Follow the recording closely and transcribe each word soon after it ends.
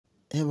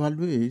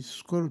Evaluate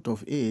square root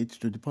of 8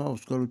 to the power of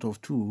square root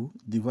of 2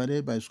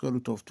 divided by square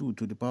root of 2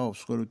 to the power of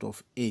square root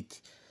of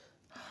 8.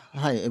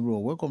 Hi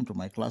everyone, welcome to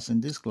my class. In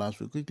this class,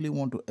 we quickly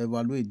want to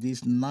evaluate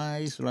this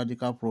nice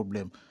radical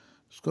problem.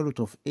 Square root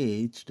of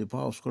 8 to the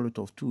power of square root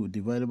of 2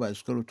 divided by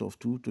square root of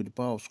 2 to the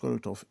power of square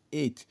root of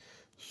 8.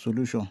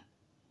 Solution.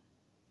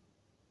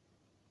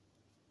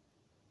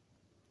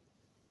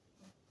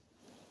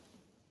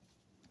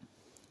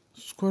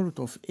 Square root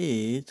of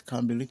 8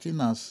 can be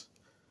written as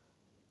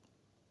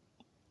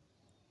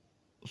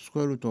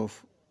square root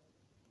of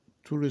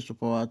 2 raised to the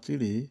power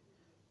 3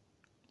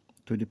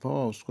 to the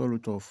power of square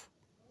root of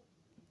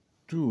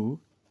 2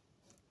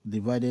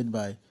 divided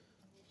by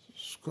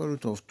square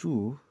root of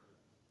 2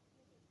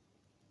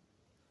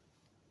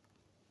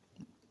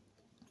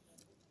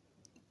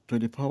 to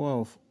the power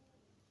of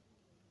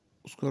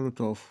square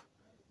root of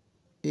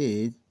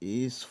 8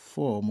 is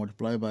 4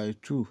 multiplied by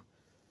 2.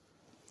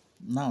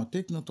 Now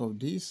take note of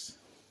this,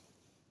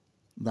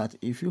 that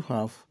if you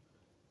have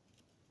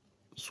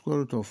square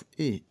root of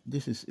a,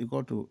 this is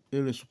equal to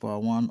a raised to the power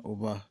 1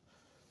 over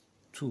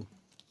 2.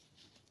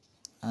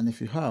 And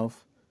if you have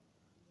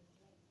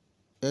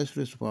x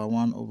raised to the power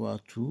 1 over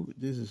 2,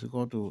 this is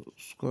equal to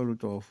square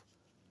root of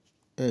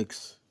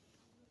x.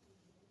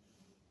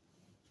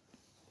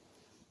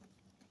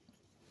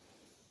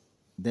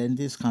 Then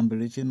this can be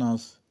written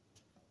as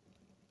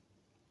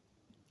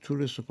 2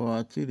 raised to the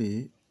power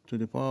 3 to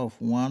the power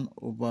of 1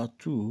 over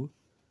 2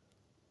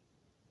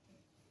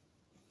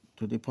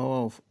 to the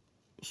power of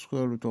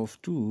square root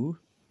of 2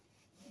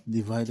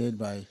 divided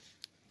by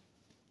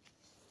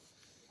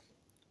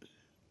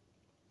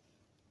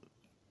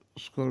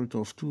square root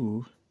of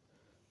 2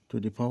 to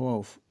the power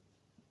of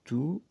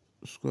 2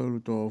 square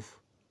root of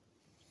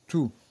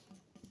 2.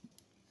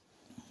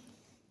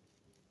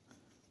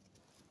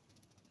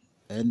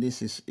 And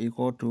this is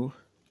equal to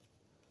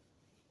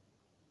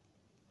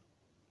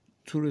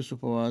 2 raised to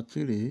the power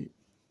 3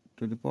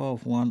 to the power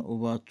of 1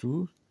 over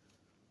 2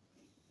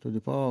 to the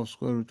power of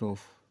square root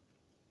of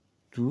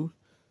 2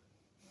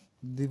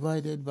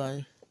 divided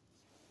by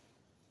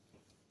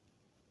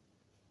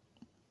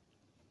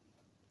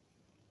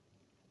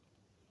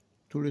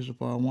two raised to the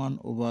power 1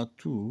 over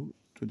 2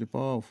 to the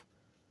power of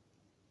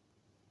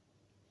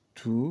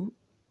 2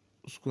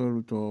 square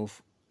root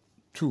of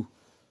 2.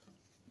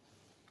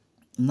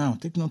 Now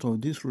take note of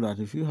this rule, that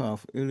if you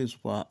have a raised to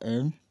the power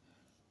n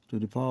to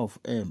the power of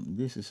m,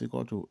 this is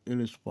equal to a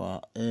raised to the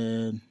power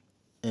n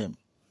m.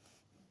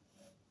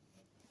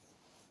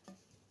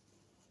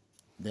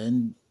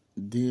 Then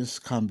this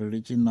can be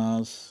written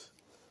as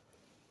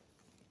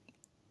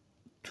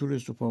 2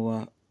 raised to the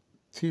power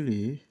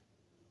 3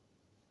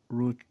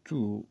 root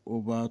 2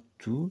 over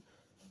 2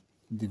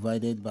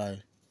 divided by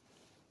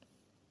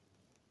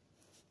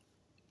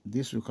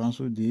this, will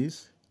cancel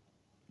this,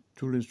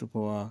 2 raised to the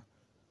power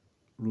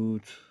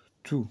root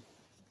 2.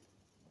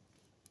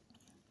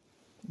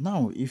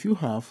 Now if you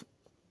have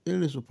a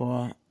raised to the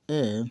power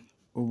n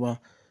over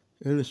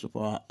a raised to the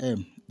power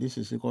m, this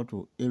is equal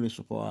to a raised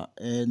to the power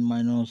n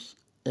minus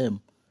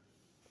m.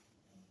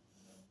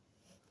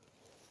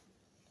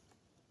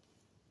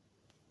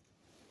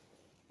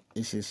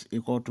 This is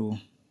equal to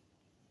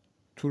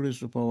 2 raised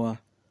to the power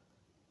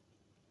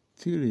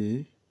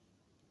 3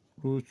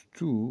 root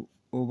 2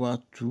 over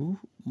 2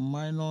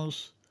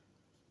 minus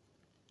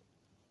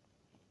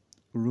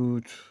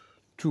root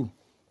 2.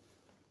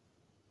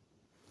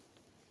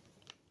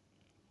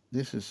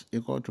 This is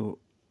equal to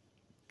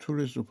 2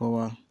 raised to the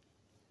power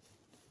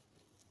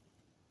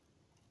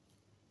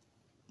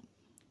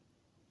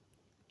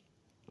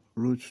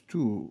root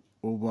 2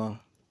 over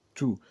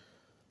 2,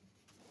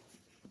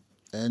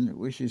 and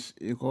which is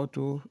equal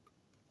to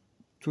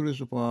 2 raised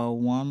to the power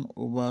 1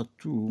 over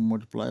 2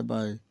 multiplied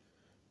by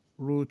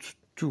root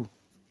 2.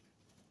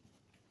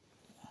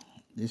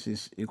 This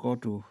is equal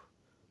to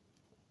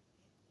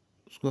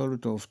square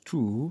root of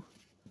 2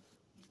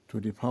 to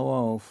the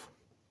power of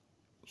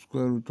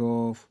square root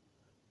of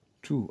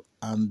 2.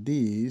 And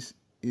this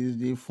is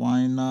the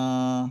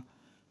final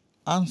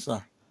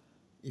answer.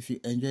 If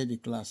you enjoyed the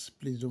class,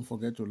 please don't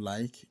forget to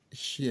like,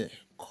 share,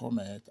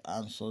 comment,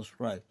 and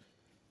subscribe.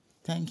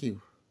 Thank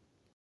you.